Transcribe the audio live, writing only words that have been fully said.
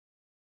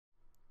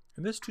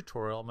In this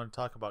tutorial, I'm going to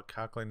talk about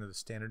calculating the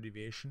standard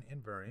deviation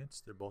and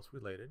variance. They're both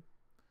related.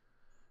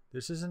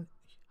 This isn't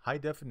high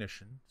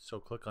definition,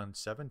 so click on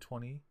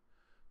 720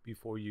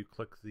 before you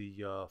click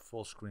the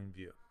full screen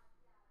view.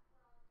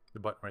 The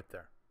button right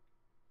there.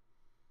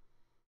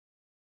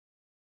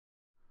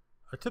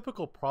 A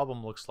typical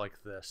problem looks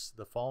like this.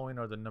 The following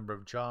are the number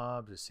of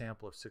jobs, a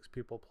sample of 6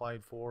 people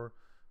applied for,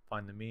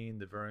 find the mean,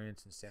 the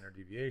variance, and standard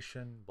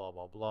deviation, blah,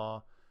 blah,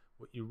 blah.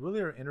 What you really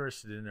are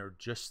interested in are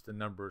just the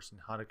numbers and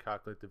how to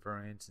calculate the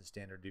variance and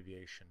standard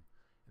deviation.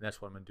 And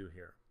that's what I'm going to do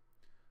here.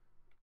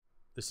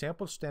 The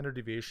sample standard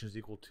deviation is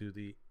equal to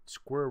the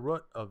square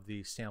root of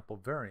the sample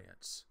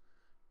variance.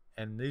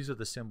 And these are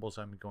the symbols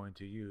I'm going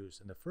to use.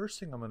 And the first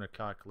thing I'm going to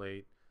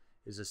calculate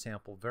is the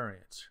sample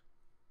variance.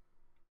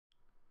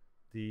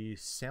 The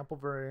sample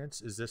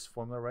variance is this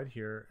formula right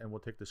here, and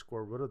we'll take the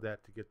square root of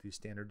that to get the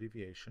standard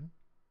deviation.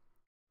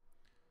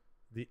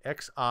 The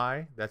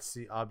xi, that's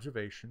the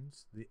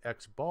observations. The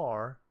x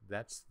bar,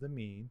 that's the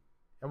mean.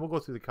 And we'll go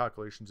through the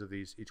calculations of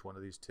these, each one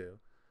of these two.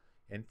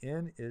 And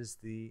n is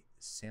the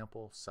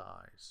sample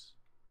size.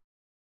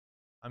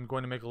 I'm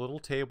going to make a little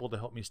table to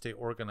help me stay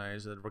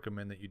organized. I'd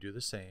recommend that you do the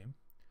same.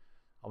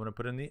 I'm going to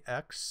put in the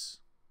x,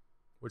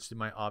 which is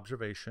my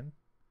observation.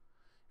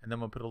 And then I'm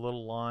going to put a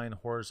little line,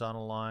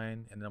 horizontal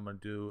line, and then I'm going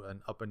to do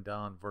an up and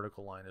down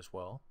vertical line as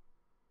well.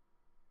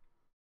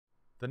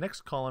 The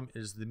next column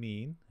is the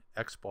mean,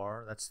 x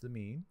bar, that's the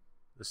mean,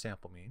 the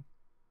sample mean.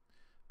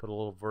 Put a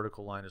little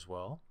vertical line as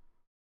well.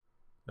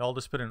 Now I'll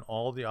just put in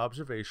all the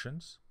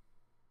observations,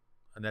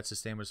 and that's the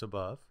same as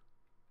above.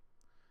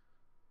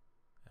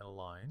 And a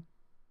line.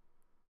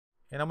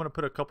 And I'm going to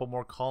put a couple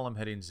more column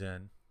headings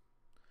in,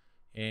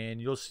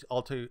 and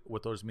I'll tell you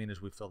what those mean as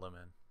we fill them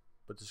in.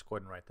 But just go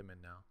ahead and write them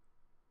in now.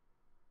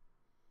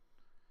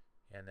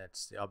 And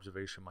that's the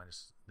observation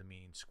minus the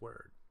mean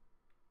squared.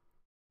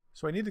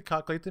 So I need to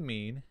calculate the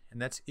mean,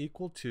 and that's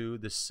equal to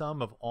the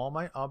sum of all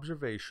my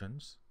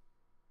observations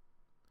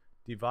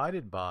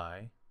divided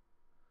by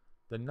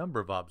the number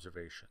of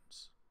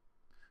observations.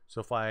 So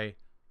if I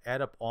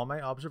add up all my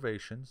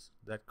observations,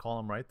 that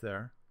column right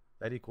there,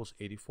 that equals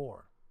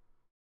 84.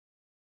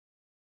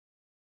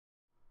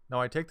 Now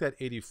I take that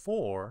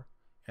 84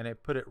 and I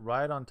put it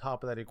right on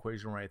top of that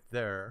equation right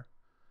there,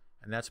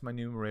 and that's my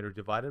numerator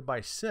divided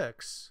by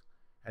 6.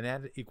 And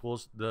that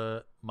equals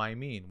my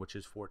mean, which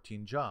is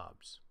 14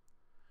 jobs.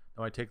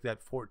 Now I take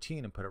that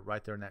 14 and put it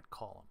right there in that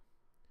column.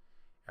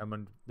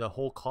 And the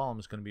whole column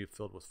is going to be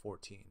filled with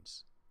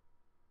 14s.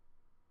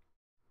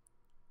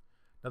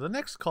 Now the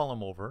next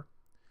column over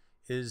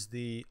is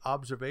the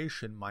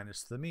observation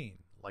minus the mean,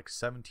 like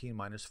 17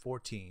 minus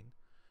 14.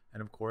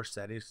 And of course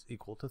that is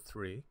equal to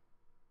 3.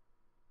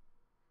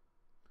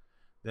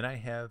 Then I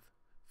have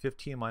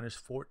 15 minus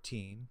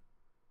 14,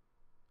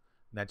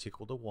 and that's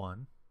equal to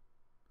 1.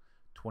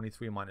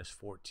 23 minus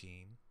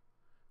 14,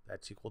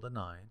 that's equal to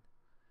 9.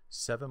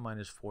 7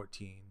 minus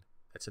 14,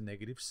 that's a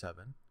negative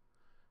 7.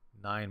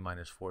 9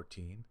 minus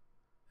 14,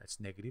 that's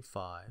negative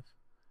 5.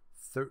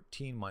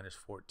 13 minus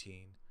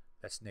 14,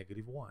 that's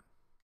negative 1.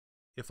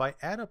 If I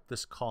add up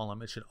this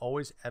column, it should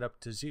always add up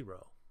to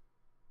 0.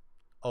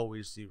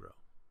 Always 0.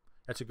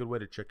 That's a good way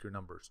to check your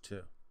numbers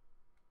too.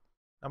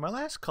 Now my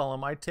last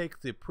column, I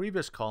take the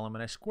previous column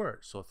and I square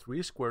it. So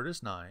 3 squared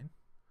is 9.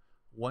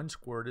 1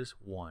 squared is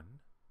 1.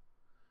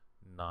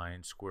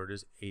 9 squared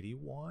is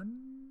 81.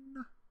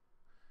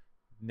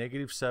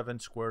 Negative 7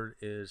 squared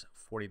is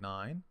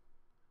 49.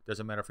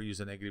 Doesn't matter if we use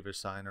a negative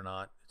sign or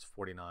not, it's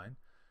 49.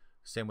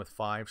 Same with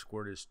 5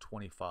 squared is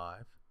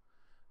 25.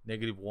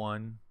 Negative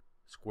 1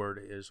 squared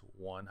is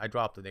 1. I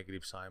dropped the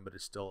negative sign, but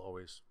it's still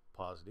always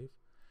positive.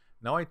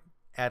 Now I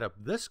add up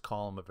this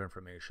column of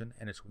information,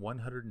 and it's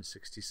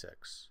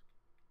 166.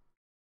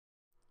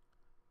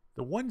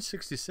 The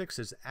 166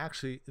 is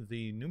actually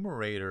the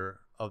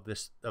numerator of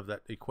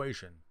that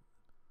equation.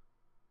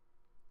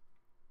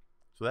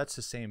 So that's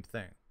the same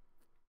thing.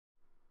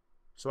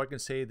 So I can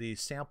say the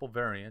sample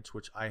variance,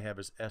 which I have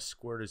as s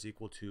squared, is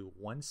equal to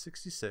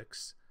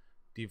 166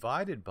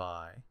 divided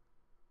by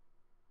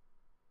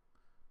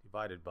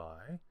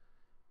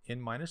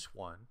n minus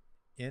 1.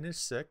 N is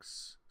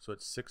 6, so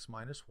it's 6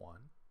 minus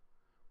 1,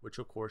 which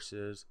of course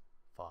is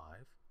 5.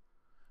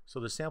 So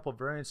the sample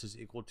variance is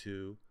equal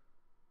to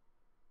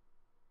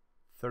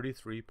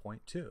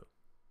 33.2.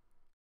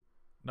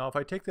 Now if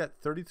I take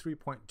that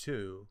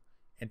 33.2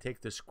 and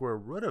take the square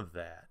root of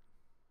that,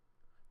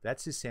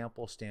 that's the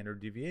sample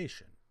standard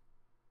deviation,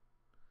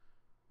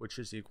 which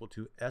is equal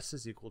to, S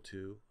is equal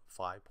to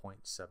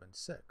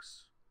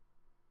 5.76.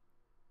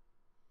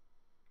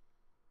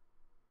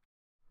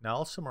 Now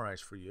I'll summarize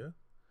for you.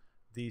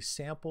 The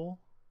sample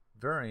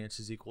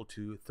variance is equal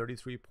to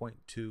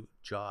 33.2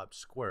 jobs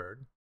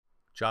squared.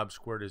 Job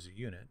squared is a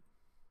unit.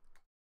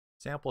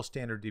 Sample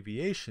standard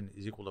deviation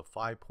is equal to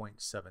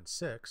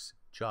 5.76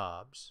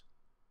 jobs.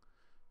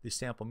 The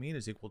sample mean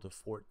is equal to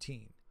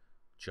 14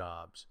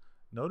 jobs.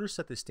 Notice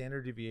that the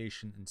standard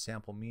deviation and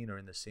sample mean are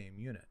in the same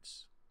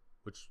units,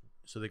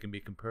 so they can be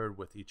compared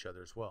with each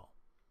other as well.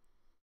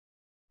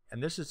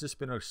 And this has just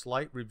been a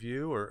slight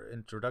review or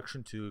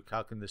introduction to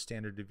calculating the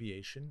standard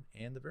deviation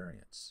and the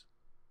variance.